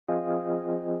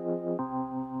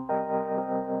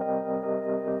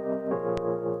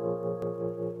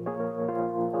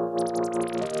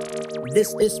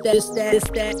This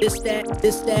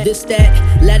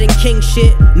that Latin King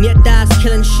shit. Nietas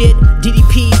killing shit.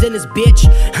 DDP's in his bitch.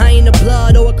 I ain't a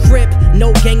blood or a crip,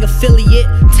 no gang affiliate.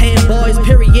 10 boys,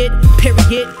 period.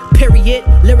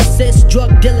 Lyricist, drug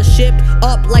dealership,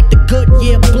 up like the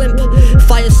Goodyear blimp.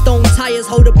 Firestone tires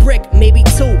hold a brick, maybe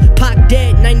two. Pac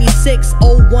dead, 96,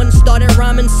 01, started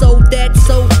rhyming, sold that,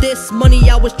 sold this. Money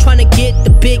I was trying to get, the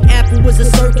Big Apple was a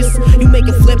circus. You make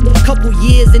a flip, couple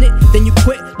years in it, then you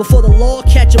quit. Before the law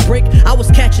catch a break, I was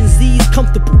catching Z's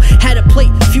comfortable. Had a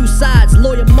plate, few sides,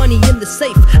 lawyer money in the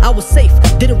safe. I was safe,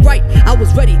 did it right, I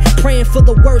was ready. Praying for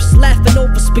the worst, laughing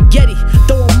over spaghetti.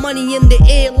 Throwing money in the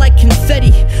air like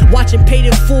confetti. Watching Paid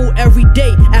in Full every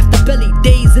day, after belly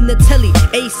days in the telly.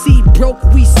 AC broke,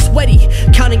 we sweaty.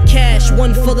 Counting cash,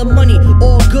 one for the money,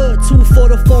 all good. Two for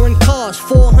the foreign cars,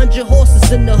 400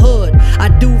 horses in the hood. I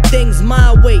do things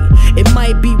my way, it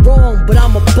might be wrong, but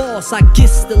I'm a boss. I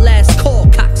guess the last call,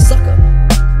 cocksucker.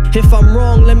 If I'm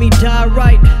wrong, let me die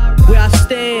right where I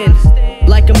stand,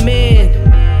 like a man.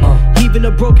 Even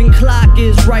a broken clock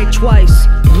is right twice.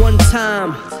 One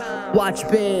time, watch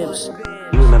Bamz.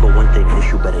 You remember one thing for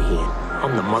sure, better hear.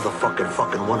 I'm the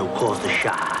motherfucking one who calls the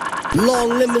shot. Long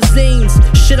limousines,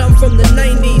 shit, I'm from the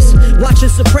 90s. Watching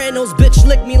Sopranos, bitch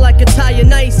lick me like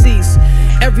Italian ices.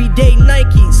 Everyday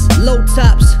Nikes, low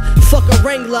tops. Fuck a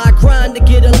Wrangler, I grind to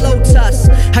get a Lotus.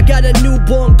 I got a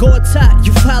newborn Gortat,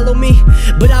 you follow me?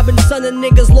 But I've been sunning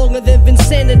niggas longer than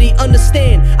Vinsanity.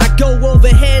 Understand, I go over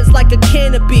heads like a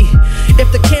canopy.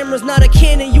 If the camera's not a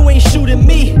cannon, you ain't shooting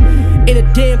me. Ain't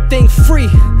a damn thing free.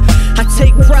 I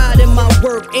take pride in my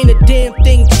work, ain't a damn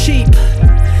thing cheap.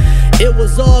 It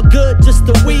was all good just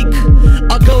a week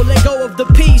ago, let go of the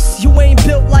peace. You ain't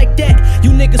built like that. You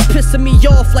niggas pissing me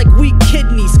off like weak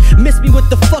kidneys. Miss me with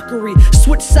the fuckery,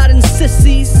 switch side and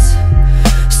sissies.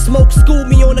 Smoke schooled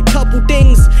me on a couple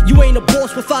things. You ain't a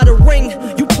boss without a ring,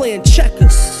 you playing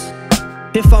checkers.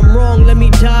 If I'm wrong, let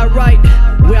me die right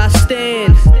where I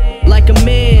stand, like a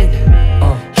man.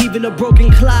 Even a broken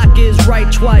clock is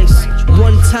right twice.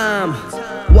 One time,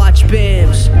 watch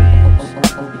Bamz.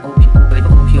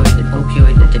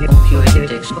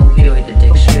 Opioid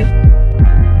addiction.